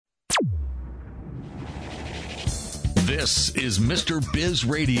This is Mr. Biz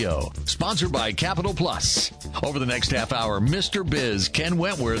Radio, sponsored by Capital Plus. Over the next half hour, Mr. Biz, Ken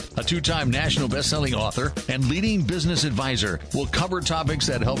Wentworth, a two-time national best-selling author and leading business advisor, will cover topics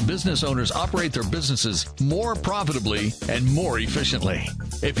that help business owners operate their businesses more profitably and more efficiently.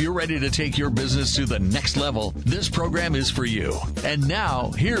 If you're ready to take your business to the next level, this program is for you. And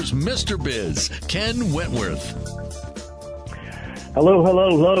now, here's Mr. Biz, Ken Wentworth.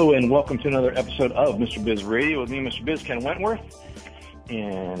 Hello, and welcome to another episode of Mr. Biz Radio with me, Mr. Biz, Ken Wentworth.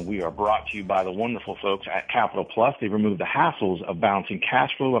 And we are brought to you by the wonderful folks at Capital Plus. They've removed the hassles of balancing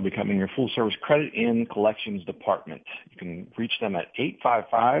cash flow by becoming your full-service credit and collections department. You can reach them at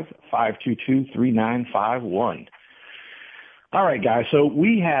 855-522-3951. All right, guys, so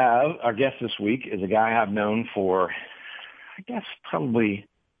we have, our guest this week is a guy I've known for, I guess, probably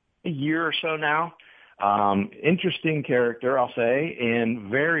a year or so now. Interesting character, I'll say, and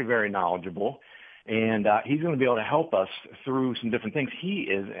very, very knowledgeable. And he's going to be able to help us through some different things. He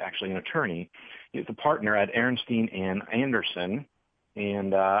is actually an attorney. He's a partner at Aronstein and Anderson.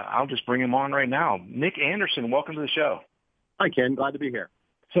 And I'll just bring him on right now. Nick Anderson, welcome to the show. Hi, Ken. Glad to be here.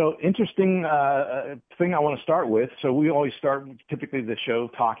 So interesting thing I want to start with. So we always start typically the show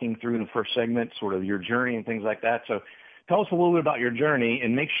talking through the first segment, sort of your journey and things like that. So tell us a little bit about your journey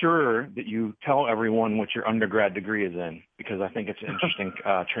and make sure that you tell everyone what your undergrad degree is in, because I think it's an interesting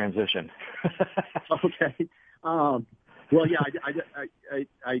transition. Okay. Well, yeah,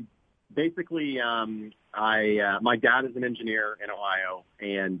 I basically, my dad is an engineer in Ohio.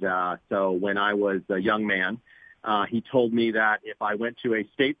 And so when I was a young man, he told me that if I went to a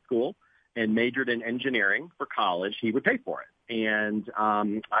state school and majored in engineering for college, he would pay for it. And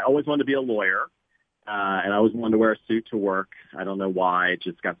I always wanted to be a lawyer. And I always wanted to wear a suit to work. I don't know why. It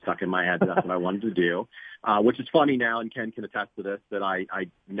just got stuck in my head that that's what I wanted to do, which is funny now, and Ken can attest to this, that I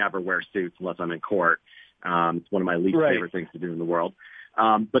never wear suits unless I'm in court. It's one of my least favorite things to do in the world.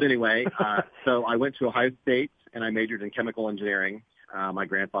 But anyway, so I went to Ohio State, and I majored in chemical engineering. My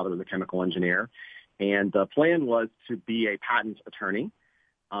grandfather was a chemical engineer. And the plan was to be a patent attorney.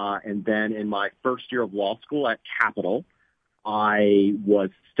 And then in my first year of law school at Capital, I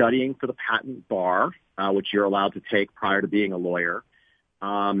was studying for the patent bar, which you're allowed to take prior to being a lawyer.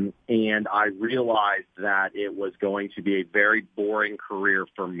 And I realized that it was going to be a very boring career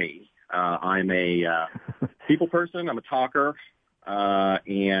for me. I'm a people person. I'm a talker.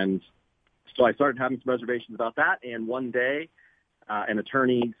 And so I started having some reservations about that. And one day, an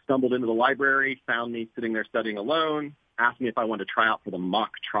attorney stumbled into the library, found me sitting there studying alone, asked me if I wanted to try out for the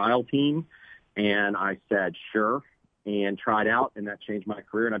mock trial team. And I said, sure. And tried out, and that changed my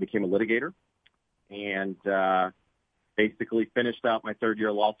career, and I became a litigator. And basically finished out my third year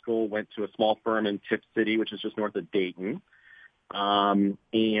of law school, went to a small firm in Tipp City, which is just north of Dayton,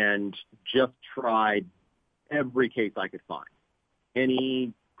 and just tried every case I could find.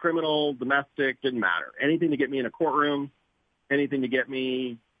 Any criminal, domestic, didn't matter. Anything to get me in a courtroom, anything to get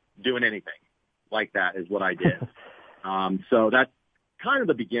me doing anything like that is what I did. So that's kind of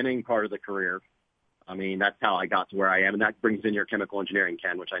the beginning part of the career. I mean, that's how I got to where I am, and that brings in your chemical engineering,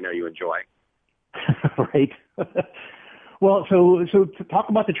 Ken, which I know you enjoy. Right. Well, so to talk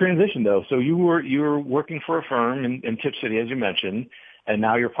about the transition, though. So you were working for a firm in Tipp City, as you mentioned, and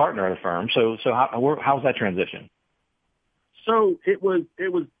now you're a partner at a firm. So how's that transition? So it was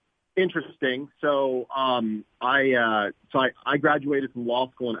interesting. So I graduated from law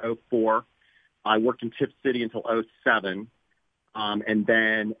school in 2004. I worked in Tipp City until 2007. And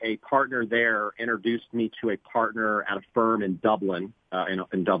then a partner there introduced me to a partner at a firm in Dublin,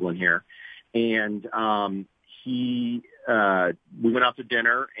 in Dublin here. And we went out to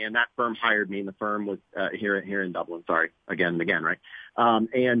dinner, and that firm hired me, and the firm was here in Dublin. Sorry, again and again, right? At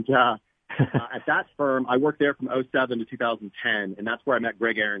that firm, I worked there from 2007 to 2010, and that's where I met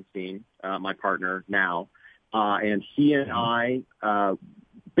Greg Aronstein, my partner now. And he and I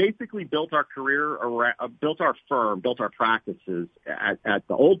basically built our career around, built our practices at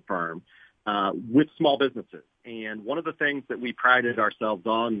the old firm with small businesses. And one of the things that we prided ourselves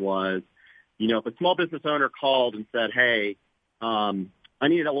on was, you know, if a small business owner called and said, hey, I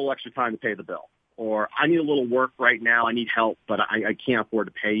need a little extra time to pay the bill, or I need a little work right now, I need help, but I can't afford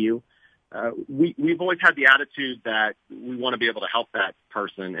to pay you. We've always had the attitude that we want to be able to help that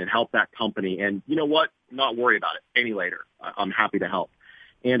person and help that company. And you know what? Not worry about it. Pay me later. I'm happy to help.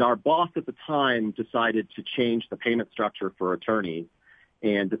 And our boss at the time decided to change the payment structure for attorneys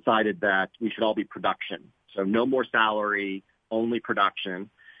and decided that we should all be production. So no more salary, only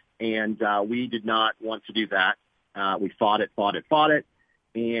production. And we did not want to do that. We fought it.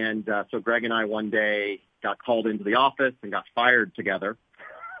 And so Greg and I one day got called into the office and got fired together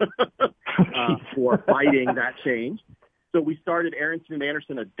for fighting that change. So we started Aronson &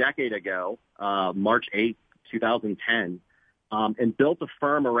 Anderson a decade ago, March 8th, 2010, and built a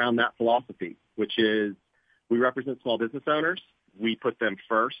firm around that philosophy, which is we represent small business owners. We put them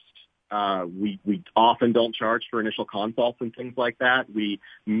first. We often don't charge for initial consults and things like that. We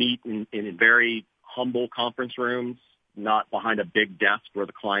meet in very humble conference rooms, not behind a big desk where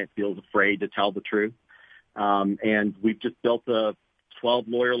the client feels afraid to tell the truth. And we've just built a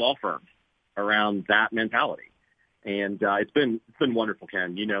 12-lawyer law firm around that mentality. And it's been wonderful,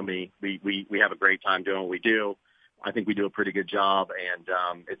 Ken. You know me. We have a great time doing what we do. I think we do a pretty good job, and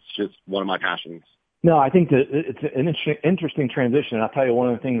it's just one of my passions. No, I think that it's an interesting transition. I'll tell you one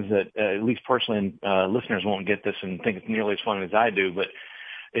of the things that, at least personally, listeners won't get this and think it's nearly as fun as I do, but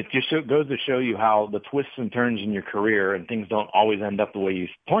it just goes to show you how the twists and turns in your career and things don't always end up the way you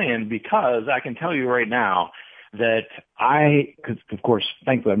planned, because I can tell you right now that because of course,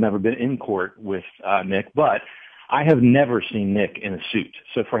 thankfully I've never been in court with Nick, but I have never seen Nick in a suit.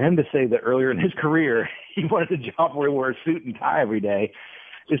 So for him to say that earlier in his career he wanted a job where he wore a suit and tie every day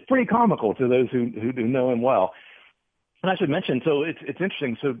is pretty comical to those who know him well. And I should mention, so it's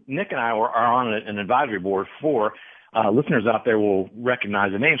interesting. So Nick and I are on an advisory board for listeners out there will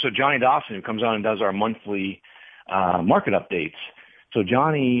recognize the name. So Johnny Dawson, who comes on and does our monthly market updates. So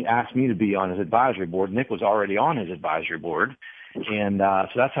Johnny asked me to be on his advisory board. Nick was already on his advisory board. And so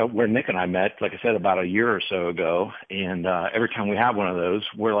that's where Nick and I met, like I said, about a year or so ago. And every time we have one of those,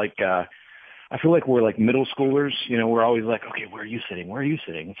 we're like, I feel like we're like middle schoolers. You know, we're always like, okay, where are you sitting? Where are you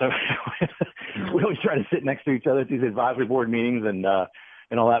sitting? So we always try to sit next to each other at these advisory board meetings and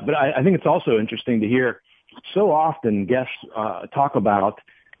all that. But I think it's also interesting to hear so often guests talk about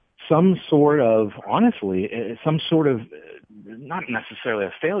some sort of, honestly, some sort of, not necessarily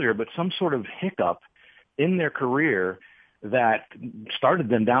a failure, but some sort of hiccup in their career that started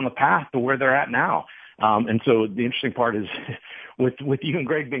them down the path to where they're at now. And so the interesting part is with you and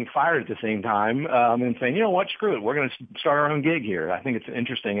Greg being fired at the same time and saying, you know what, screw it, we're going to start our own gig here. I think it's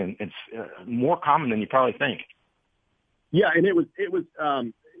interesting, and it's more common than you probably think. Yeah, and it was.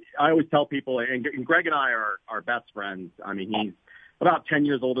 I always tell people, and Greg and I are best friends. I mean, he's about 10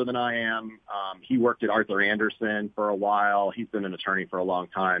 years older than I am. He worked at Arthur Andersen for a while. He's been an attorney for a long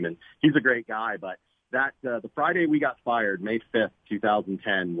time, and he's a great guy. But the Friday we got fired, May 5th,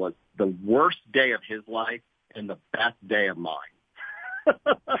 2010, was the worst day of his life and the best day of mine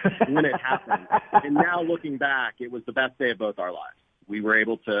when it happened. And now looking back, it was the best day of both our lives. We were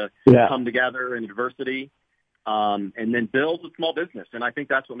able to come together in adversity and then build a small business. And I think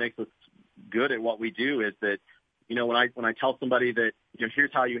that's what makes us good at what we do, is that, you know, when I tell somebody that, you know,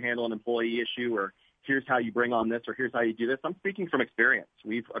 here's how you handle an employee issue, or here's how you bring on this, or here's how you do this, I'm speaking from experience.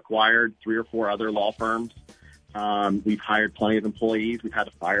 We've acquired 3 or 4 other law firms. We've hired plenty of employees. We've had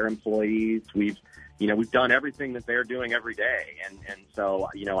to fire employees. We've done everything that they're doing every day. And so,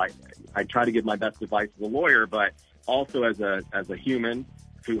 you know, I try to give my best advice as a lawyer, but also as a human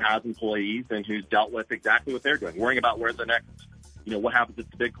who has employees and who's dealt with exactly what they're doing, worrying about where the next, you know, what happens if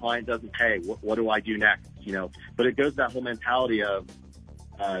the big client doesn't pay? What do I do next? You know, but it goes to that whole mentality of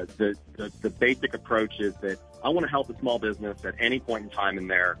the basic approach is that I want to help a small business at any point in time in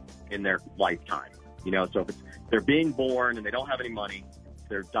their lifetime. You know, so if they're being born and they don't have any money,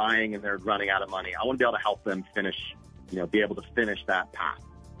 they're dying and they're running out of money, I want to be able to help them be able to finish that path.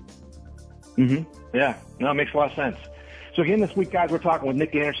 Mm-hmm. Yeah, no, it makes a lot of sense. So again, this week, guys, we're talking with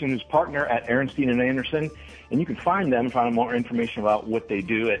Nick Anderson, who's partner at Aronson & Anderson, and you can find more information about what they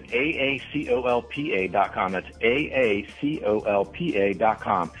do at aacolpa.com. That's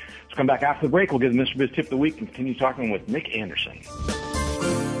aacolpa.com. Let's come back after the break. We'll give the Mr. Biz tip of the week and continue talking with Nick Anderson.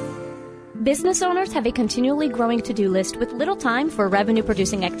 Business owners have a continually growing to-do list with little time for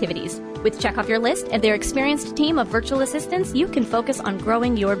revenue-producing activities. With Check Off Your List and their experienced team of virtual assistants, you can focus on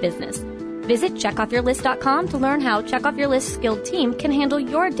growing your business. Visit checkoffyourlist.com to learn how Check Off Your List's skilled team can handle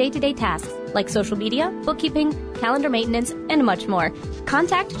your day-to-day tasks like social media, bookkeeping, calendar maintenance, and much more.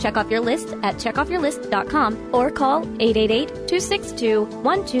 Contact Check Off Your List at checkoffyourlist.com or call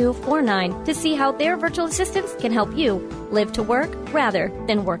 888-262-1249 to see how their virtual assistants can help you live to work rather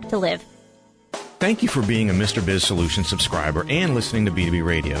than work to live. Thank you for being a Mr. Biz Solutions subscriber and listening to B2B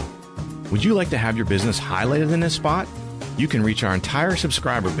Radio. Would you like to have your business highlighted in this spot? You can reach our entire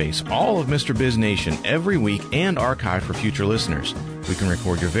subscriber base, all of Mr. Biz Nation, every week and archive for future listeners. We can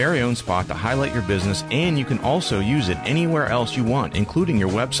record your very own spot to highlight your business, and you can also use it anywhere else you want, including your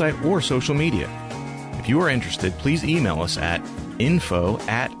website or social media. If you are interested, please email us at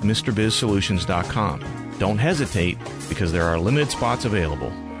info@MrBizSolutions.com. Don't hesitate, because there are limited spots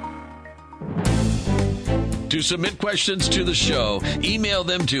available. To submit questions to the show, email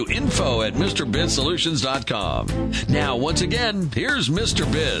them to info@MrBizSolutions.com. Now, once again, here's Mr.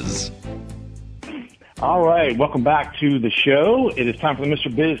 Biz. All right, welcome back to the show. It is time for the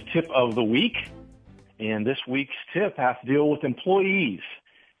Mr. Biz tip of the week. And this week's tip has to deal with employees.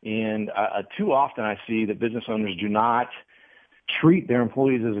 And too often I see that business owners do not treat their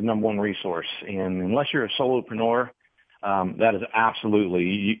employees as a number one resource. And unless you're a solopreneur, that is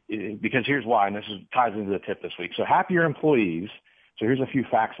absolutely, because here's why, and this ties into the tip this week. So happier employees, so here's a few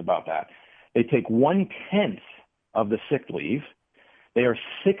facts about that. They take 1/10 of the sick leave. They are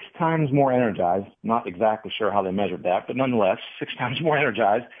 6 times more energized. Not exactly sure how they measured that, but nonetheless, 6 times more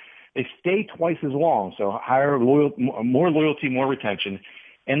energized. They stay twice as long, so more loyalty, more retention,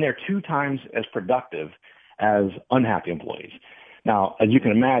 and they're 2 times as productive as unhappy employees. Now, as you can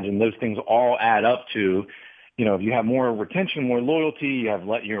imagine, those things all add up to, if you have more retention, more loyalty,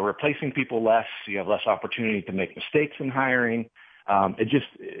 you're replacing people less, you have less opportunity to make mistakes in hiring.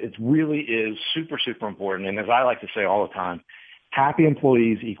 It really is super, super important. And as I like to say all the time, happy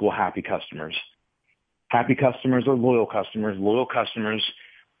employees equal happy customers. Happy customers are loyal customers. Loyal customers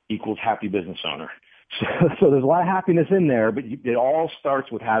equals happy business owner. So there's a lot of happiness in there, but it all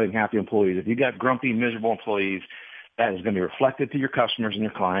starts with having happy employees. If you got grumpy, miserable employees, that is going to be reflected to your customers and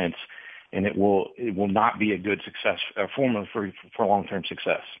your clients, and it will not be a good success formula for long-term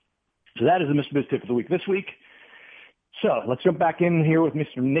success. So that is the Mr. Biz tip of the week this week. So let's jump back in here with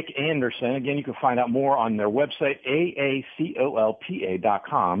Mr. Nick Anderson. Again, you can find out more on their website,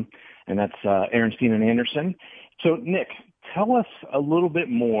 aacolpa.com, and that's Aaronstein and Anderson. So, Nick, tell us a little bit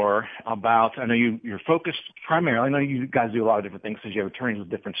more about, I know you're focused primarily, I know you guys do a lot of different things because you have attorneys with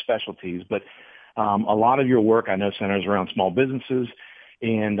different specialties, but a lot of your work I know centers around small businesses.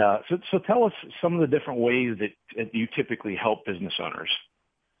 And so tell us some of the different ways that you typically help business owners.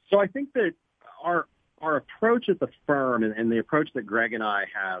 So I think that our approach at the firm and the approach that Greg and I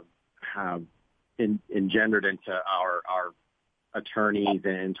have engendered into our attorneys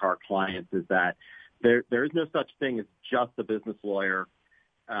and into our clients is that there is no such thing as just a business lawyer.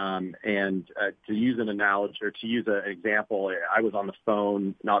 To use an analogy or to use an example, I was on the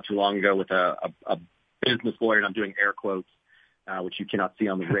phone not too long ago with a business lawyer, and I'm doing air quotes, which you cannot see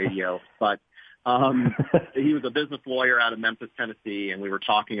on the radio, but he was a business lawyer out of Memphis, Tennessee, and we were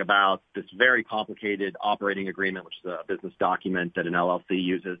talking about this very complicated operating agreement, which is a business document that an LLC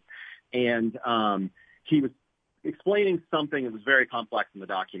uses. And he was explaining something that was very complex in the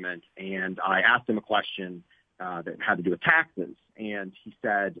document, and I asked him a question that had to do with taxes. And he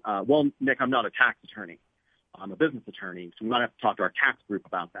said, well, Nick, I'm not a tax attorney. I'm a business attorney, so we might have to talk to our tax group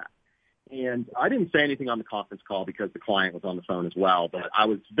about that. And I didn't say anything on the conference call because the client was on the phone as well, but I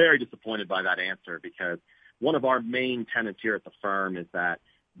was very disappointed by that answer because one of our main tenets here at the firm is that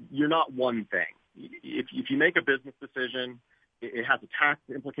you're not one thing. If you make a business decision, it has a tax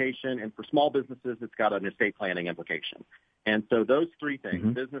implication, and for small businesses, it's got an estate planning implication. And so those 3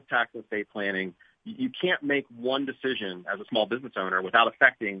 things, business, tax, and estate planning, you can't make one decision as a small business owner without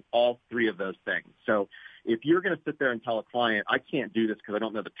affecting all 3 of those things. So if you're going to sit there and tell a client, I can't do this because I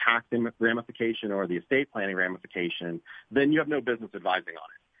don't know the tax ramification or the estate planning ramification, then you have no business advising on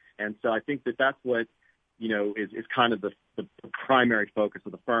it. And so I think that that's what, is kind of the primary focus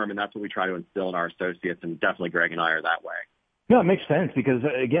of the firm, and that's what we try to instill in our associates, and definitely Greg and I are that way. No, it makes sense because,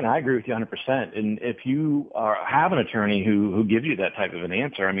 again, I agree with you 100%. And if you have an attorney who gives you that type of an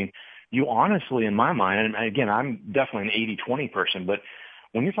answer, I mean, you honestly, in my mind, and again, I'm definitely an 80-20 person, but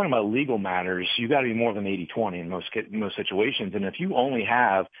when you're talking about legal matters, you got to be more than 80-20 in most situations. And if you only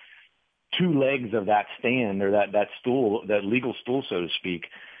have 2 legs of that stand or that stool, that legal stool, so to speak,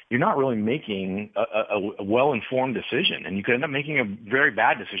 you're not really making a well-informed decision, and you could end up making a very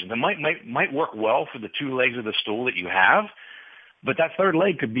bad decision that might work well for the 2 legs of the stool that you have, but that 3rd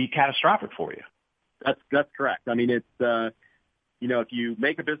leg could be catastrophic for you. That's correct. I mean, it's if you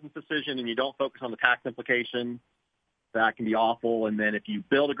make a business decision and you don't focus on the tax implications, that can be awful. And then if you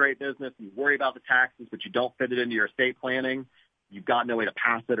build a great business and you worry about the taxes, but you don't fit it into your estate planning, you've got no way to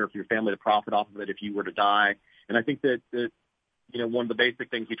pass it or for your family to profit off of it if you were to die. And I think that one of the basic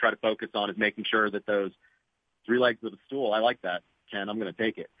things we try to focus on is making sure that those 3 legs of the stool, I like that, Ken, I'm going to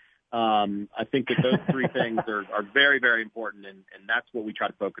take it. I think that those 3 things are very, very important, and that's what we try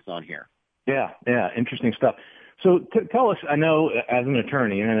to focus on here. Yeah, interesting stuff. So tell us, I know as an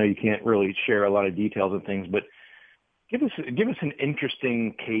attorney, and I know you can't really share a lot of details of things, but give us an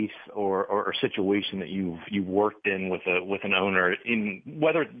interesting case or situation that you've worked in with an owner, in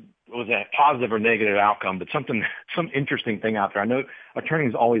whether it was a positive or negative outcome, but some interesting thing out there. I know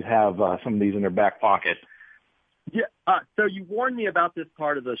attorneys always have some of these in their back pocket. Yeah. So you warned me about this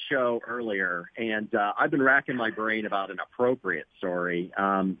part of the show earlier, and I've been racking my brain about an appropriate story.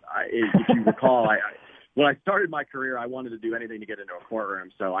 If you recall, when I started my career, I wanted to do anything to get into a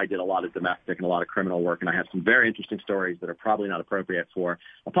courtroom, so I did a lot of domestic and a lot of criminal work, and I have some very interesting stories that are probably not appropriate for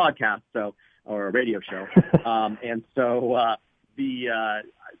a podcast or a radio show. And so the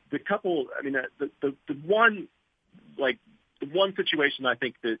couple, I mean, the one situation I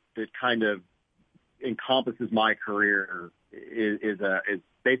think that kind of encompasses my career is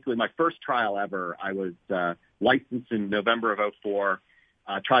basically my first trial ever. I was licensed in November of 2004,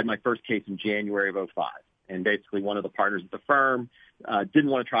 tried my first case in January of 2005. And basically one of the partners at the firm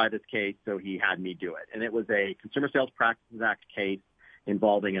didn't want to try this case, so he had me do it. And it was a Consumer Sales Practices Act case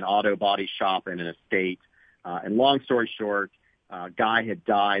involving an auto body shop and an estate. And long story short, a guy had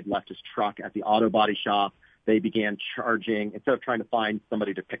died, left his truck at the auto body shop. They began charging, instead of trying to find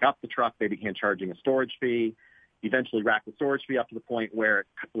somebody to pick up the truck, they began charging a storage fee, eventually racked the storage fee up to the point where it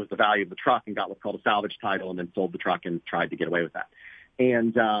was the value of the truck and got what's called a salvage title, and then sold the truck and tried to get away with that.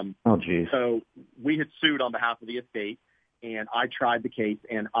 And so we had sued on behalf of the estate, and I tried the case,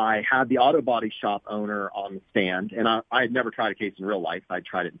 and I had the auto body shop owner on the stand, and I had never tried a case in real life. I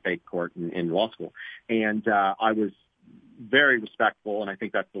tried it in fake court in law school, and I was very respectful, and I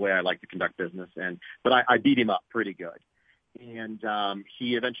think that's the way I like to conduct business. But I beat him up pretty good. And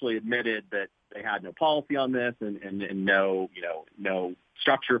he eventually admitted that they had no policy on this and no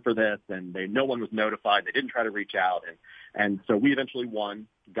structure for this, and no one was notified. They didn't try to reach out. And so we eventually won,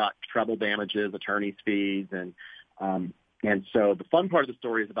 got treble damages, attorney's fees. And so the fun part of the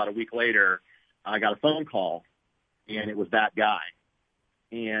story is about a week later, I got a phone call, and it was that guy.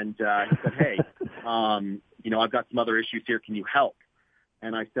 And he said, hey, I've got some other issues here. Can you help?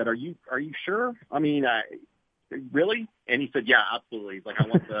 And I said, are you sure? I mean, really? And he said, yeah, absolutely. He's like, I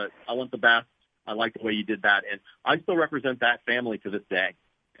want the best. I like the way you did that. And I still represent that family to this day.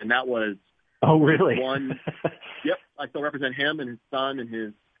 And that was, oh, really? Yep. I still represent him and his son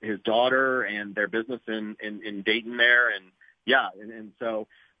and his daughter and their business in Dayton there. And yeah. And so,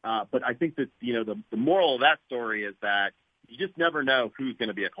 but I think that, the moral of that story is that you just never know who's going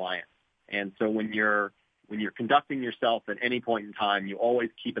to be a client. And so when you're conducting yourself at any point in time, you always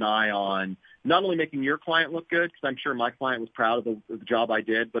keep an eye on not only making your client look good, because I'm sure my client was proud of the job I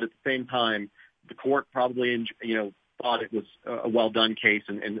did, but at the same time, the court probably, thought it was a well-done case,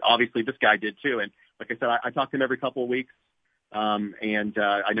 and obviously this guy did too. And like I said, I talk to him every couple of weeks, and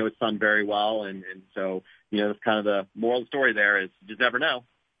I know his son very well, and so, that's kind of the moral of the story there is you just never know.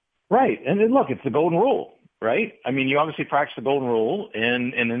 Right, and then look, it's the golden rule. Right? I mean, you obviously practice the golden rule,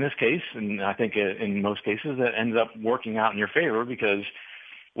 and in this case, and I think in most cases, that ends up working out in your favor because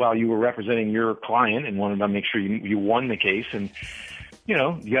while you were representing your client and wanted to make sure you won the case, and, you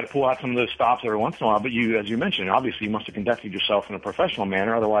got to pull out some of those stops every once in a while, but you, as you mentioned, obviously you must have conducted yourself in a professional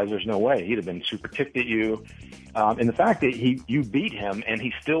manner, otherwise there's no way. He'd have been super ticked at you. And the fact that you beat him and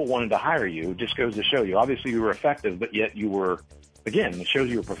he still wanted to hire you just goes to show you. Obviously you were effective, but yet you were, again, it shows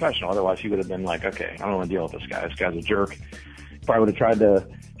you were professional. Otherwise, he would have been like, okay, I don't want to deal with this guy. This guy's a jerk. Probably would have tried to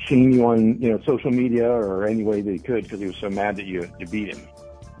shame you on, social media or any way that he could because he was so mad that you beat him.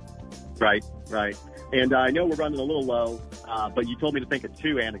 Right. And I know we're running a little low, but you told me to think of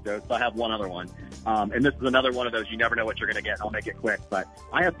two anecdotes, so I have one other one. And this is another one of those, you never know what you're going to get. I'll make it quick. But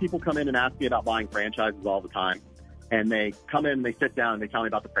I have people come in and ask me about buying franchises all the time. And they come in, they sit down, and they tell me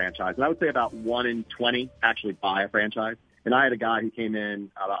about the franchise. And I would say about 1 in 20 actually buy a franchise. And I had a guy who came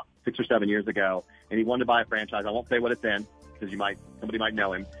in about 6 or 7 years ago, and he wanted to buy a franchise. I won't say what it's in because somebody might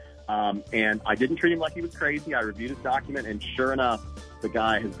know him. And I didn't treat him like he was crazy. I reviewed his document, and sure enough, the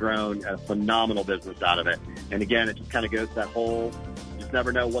guy has grown a phenomenal business out of it. And again, it just kind of goes to that whole, you just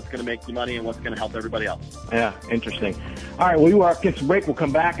never know what's going to make you money and what's going to help everybody else. Yeah, interesting. All right, well, we'll get some break. We'll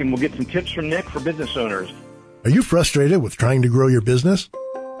come back, and we'll get some tips from Nick for business owners. Are you frustrated with trying to grow your business?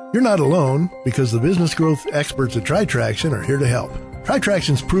 You're not alone, because the business growth experts at TriTraction are here to help.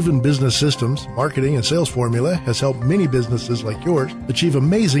 TriTraction's proven business systems, marketing, and sales formula has helped many businesses like yours achieve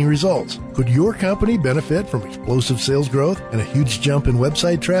amazing results. Could your company benefit from explosive sales growth and a huge jump in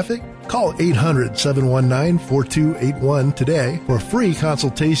website traffic? Call 800-719-4281 today for a free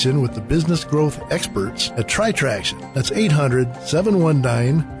consultation with the business growth experts at TriTraction. That's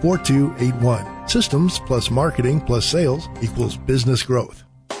 800-719-4281. Systems plus marketing plus sales equals business growth.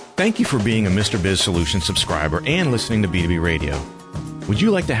 Thank you for being a Mr. Biz Solutions subscriber and listening to B2B Radio. Would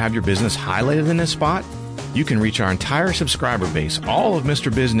you like to have your business highlighted in this spot? You can reach our entire subscriber base, all of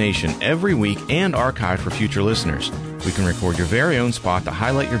Mr. Biz Nation, every week and archive for future listeners. We can record your very own spot to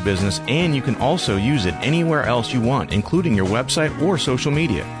highlight your business, and you can also use it anywhere else you want, including your website or social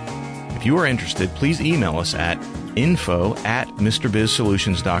media. If you are interested, please email us at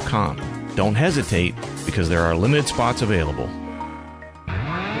info@MrBizSolutions.com. Don't hesitate, because there are limited spots available.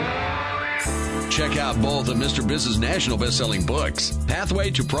 Check out both of Mr. Biz's national best-selling books, Pathway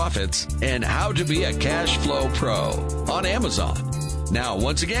to Profits and How to Be a Cash Flow Pro, on Amazon. Now,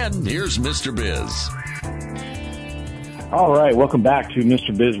 once again, here's Mr. Biz. All right, welcome back to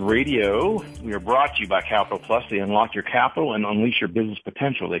Mr. Biz Radio. We are brought to you by Capital Plus. They unlock your capital and unleash your business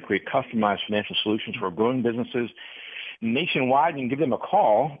potential. They create customized financial solutions for growing businesses nationwide. You can give them a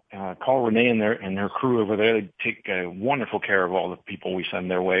call. Call Renee and their crew over there. They take wonderful care of all the people we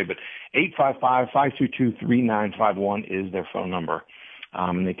send their way. But 855-522-3951 is their phone number.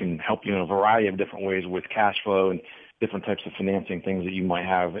 And they can help you in a variety of different ways with cash flow and different types of financing things that you might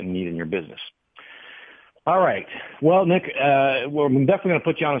have and need in your business. All right. Well, Nick, we're definitely going to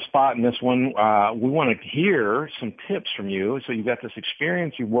put you on the spot in this one. We want to hear some tips from you. So you've got this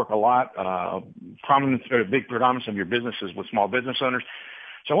experience. You work a lot, big predominance of your businesses with small business owners.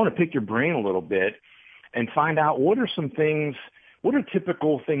 So I want to pick your brain a little bit and find out what are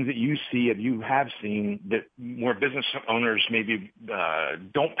typical things that you see, and you have seen, that where business owners maybe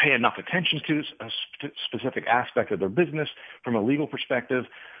don't pay enough attention to a specific aspect of their business from a legal perspective.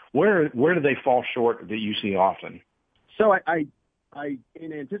 Where do they fall short that you see often? So I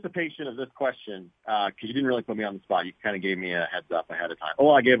in anticipation of this question, because you didn't really put me on the spot, you kind of gave me a heads up ahead of time.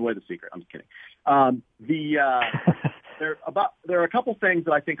 Oh, I gave away the secret. I'm just kidding. There are a couple things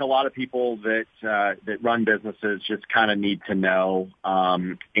that I think a lot of people that run businesses just kind of need to know.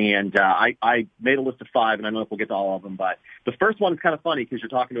 I made a list of 5, and I don't know if we'll get to all of them, but the first one is kind of funny because you're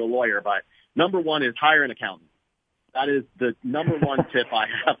talking to a lawyer. But number 1 is hire an accountant. That is the number 1 tip I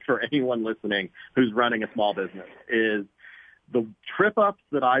have for anyone listening who's running a small business, is the trip-ups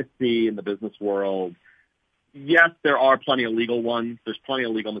that I see in the business world. Yes, there are plenty of legal ones. There's plenty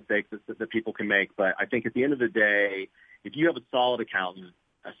of legal mistakes that people can make. But I think at the end of the day, if you have a solid accountant,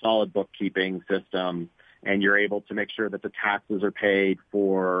 a solid bookkeeping system, and you're able to make sure that the taxes are paid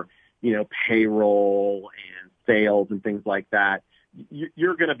for, payroll and sales and things like that,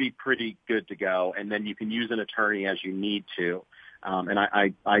 you're going to be pretty good to go. And then you can use an attorney as you need to. And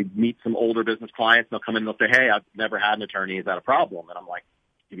I meet some older business clients, and they'll come in and they'll say, hey, I've never had an attorney. Is that a problem? And I'm like,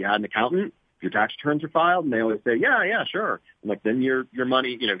 have you had an accountant? Your tax returns are filed? And they always say, yeah, sure. I'm like, then your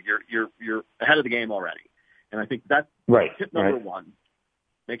money, you're ahead of the game already. And I think that's right. Tip number 1.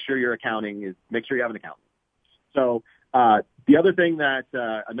 Make sure you have an accountant. So, the other thing that,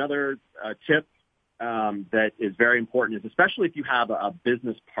 another tip, that is very important is, especially if you have a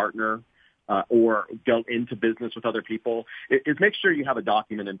business partner, or go into business with other people, is make sure you have a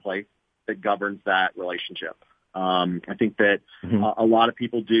document in place that governs that relationship. I think that a lot of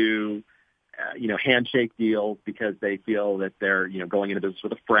people do, handshake deals because they feel that they're, going into business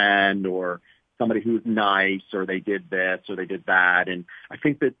with a friend or somebody who's nice, or they did this or they did that. And I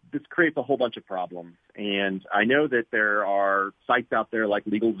think that this creates a whole bunch of problems. And I know that there are sites out there like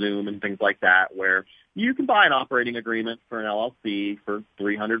LegalZoom and things like that where you can buy an operating agreement for an LLC for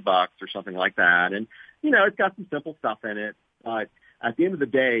 $300 or something like that. And, it's got some simple stuff in it. But at the end of the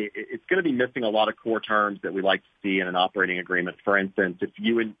day, it's going to be missing a lot of core terms that we like to see in an operating agreement. For instance, if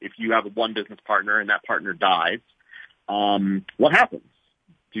you have one business partner and that partner dies, what happens?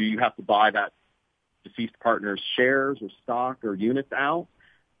 Do you have to buy that deceased partner's shares or stock or units out?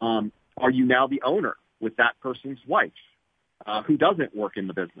 Are you now the owner with that person's wife, who doesn't work in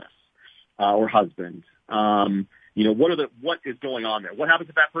the business, or husband? What is going on there? What happens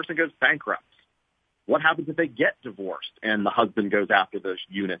if that person goes bankrupt? What happens if they get divorced and the husband goes after those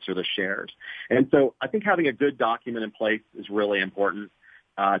units or the shares? And so I think having a good document in place is really important,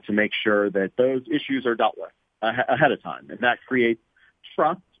 to make sure that those issues are dealt with ahead of time. And that creates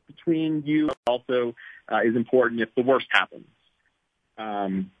trust between you. Also is important if the worst happens.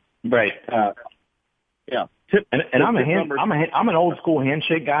 Right. Yeah. I'm an old school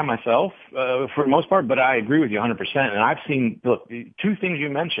handshake guy myself, for the most part, but I agree with you 100%. And I've seen, 2 things you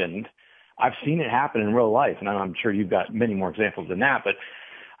mentioned, I've seen it happen in real life, and I'm sure you've got many more examples than that. But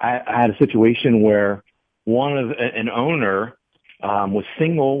I had a situation where an owner was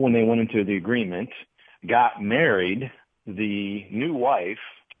single when they went into the agreement, got married. The new wife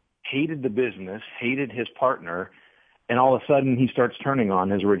hated the business, hated his partner, and all of a sudden he starts turning on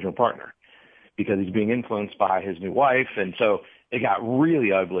his original partner because he's being influenced by his new wife. And so it got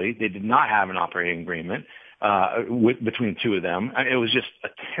really ugly. They did not have an operating agreement between the 2 of them. It was just a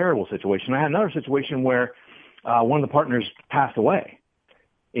terrible situation. I had another situation where one of the partners passed away,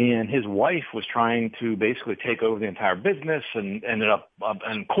 and his wife was trying to basically take over the entire business and ended up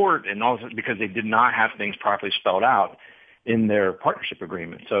in court and all this because they did not have things properly spelled out in their partnership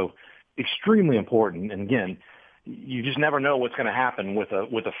agreement. So extremely important. And again, you just never know what's going to happen with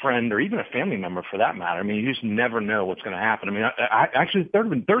a friend or even a family member for that matter. I mean, you just never know what's going to happen. I mean, actually,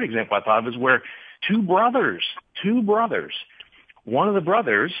 the third example I thought of is where two brothers, one of the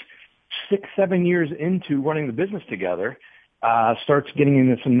brothers, 6-7 years into running the business together, starts getting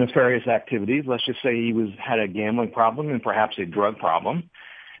into some nefarious activities. Let's just say he had a gambling problem and perhaps a drug problem,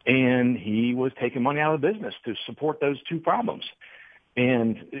 and he was taking money out of the business to support those two problems.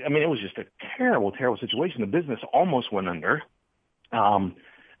 And I mean, it was just a terrible, terrible situation. The business almost went under.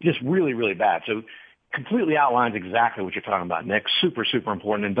 Just really, really bad. So completely outlines exactly what you're talking about, Nick. Super, super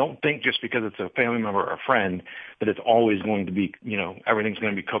important. And don't think just because it's a family member or a friend that it's always going to be, everything's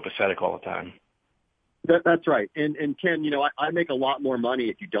going to be copacetic all the time. That's right. And Ken, I make a lot more money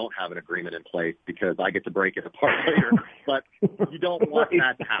if you don't have an agreement in place because I get to break it apart later. But you don't want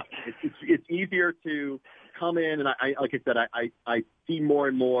that to happen. It's easier to come in, and like I said, I see more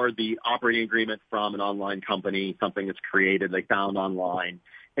and more the operating agreement from an online company, something that's created, they found online.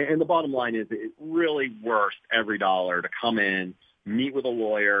 And the bottom line is it's really worth every dollar to come in, meet with a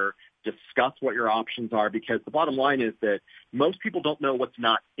lawyer, discuss what your options are, because the bottom line is that most people don't know what's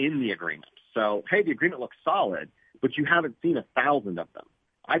not in the agreement. So, hey, the agreement looks solid, but you haven't seen 1,000 of them.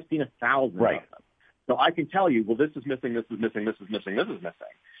 I've seen 1,000 right. of them. So I can tell you, well, this is missing, this is missing, this is missing, this is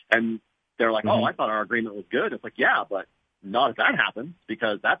missing. And they're like, oh, I thought our agreement was good. It's like, yeah, but not if that happens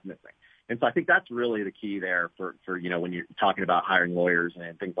because that's missing. And so I think that's really the key there for when you're talking about hiring lawyers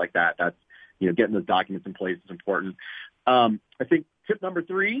and things like that. That's, getting those documents in place is important. I think tip number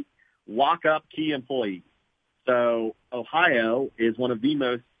 3, lock up key employees. So Ohio is one of the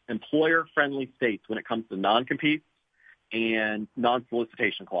most employer-friendly states when it comes to non-competes and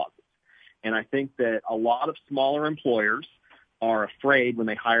non-solicitation clauses. And I think that a lot of smaller employers are afraid when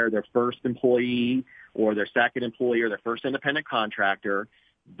they hire their first employee or their second employee or their first independent contractor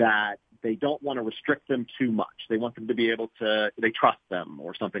that they don't want to restrict them too much. They want them to be able to, they trust them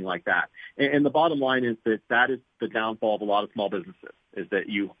or something like that. And the bottom line is that is the downfall of a lot of small businesses, is that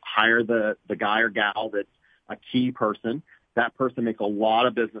you hire the guy or gal that's a key person. That person makes a lot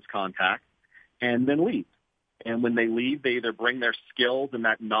of business contacts and then leaves. And when they leave, they either bring their skills and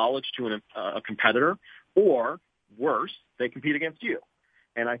that knowledge to a competitor, or worse, they compete against you.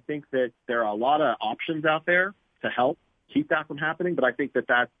 And I think that there are a lot of options out there to help keep that from happening. But I think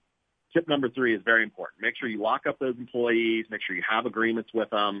that tip number 3 is very important. Make sure you lock up those employees. Make sure you have agreements with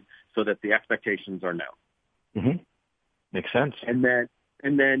them so that the expectations are known. Mm-hmm. Makes sense. And then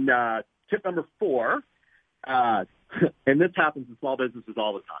tip number 4, and this happens in small businesses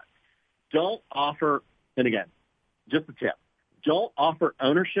all the time. Don't offer, and again, just a tip, don't offer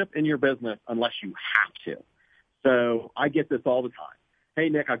ownership in your business unless you have to. So I get this all the time. Hey,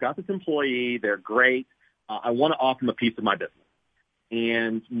 Nick, I've got this employee. They're great. I want to offer them a piece of my business.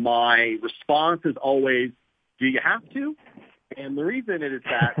 And my response is always, do you have to? And the reason it is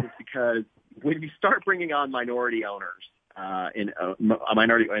that is because when you start bringing on minority owners,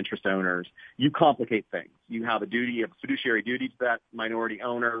 minority interest owners, you complicate things. You have a fiduciary duty to that minority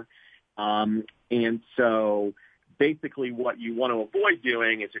owner. And so basically what you want to avoid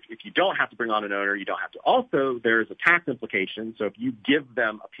doing is if you don't have to bring on an owner, you don't have to. Also, there's a tax implication. So if you give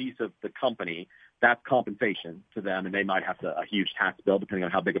them a piece of the company, that's compensation to them, and they might have a huge tax bill depending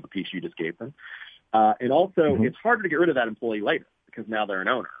on how big of a piece you just gave them. And also, it's harder to get rid of that employee later because now they're an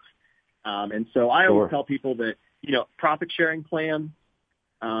owner. And so I always tell people that, profit sharing plan,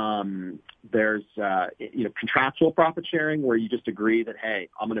 there's, contractual profit sharing where you just agree that, hey,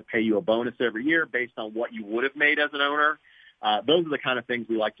 I'm going to pay you a bonus every year based on what you would have made as an owner. Those are the kind of things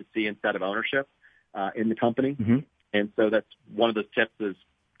we like to see instead of ownership in the company. Mm-hmm. And so that's one of those tips is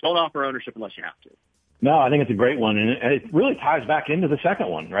don't offer ownership unless you have to. No, I think it's a great one. And it really ties back into the second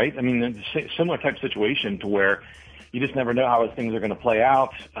one, right? I mean, it's a similar type of situation to where you just never know how things are going to play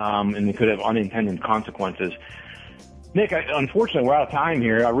out, and they could have unintended consequences. Nick, unfortunately, we're out of time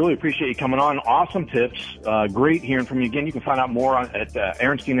here. I really appreciate you coming on. Awesome tips. Great hearing from you. Again, you can find out more at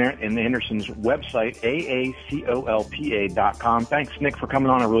Aronstein and Anderson's website, aacolpa.com. Thanks, Nick, for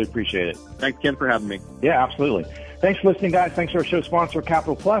coming on. I really appreciate it. Thanks, Ken, for having me. Yeah, absolutely. Thanks for listening, guys. Thanks to our show sponsor,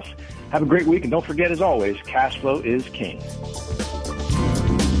 Capital Plus. Have a great week, and don't forget, as always, cash flow is king.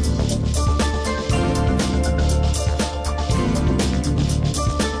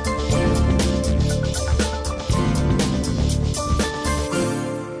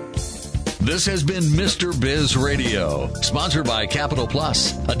 This has been Mr. Biz Radio, sponsored by Capital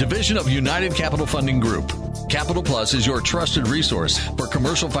Plus, a division of United Capital Funding Group. Capital Plus is your trusted resource for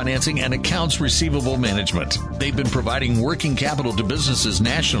commercial financing and accounts receivable management. They've been providing working capital to businesses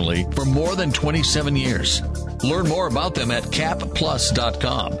nationally for more than 27 years. Learn more about them at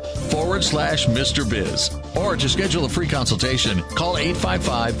capplus.com/Mr. Biz. Or to schedule a free consultation, call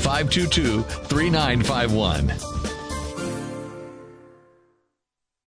 855-522-3951.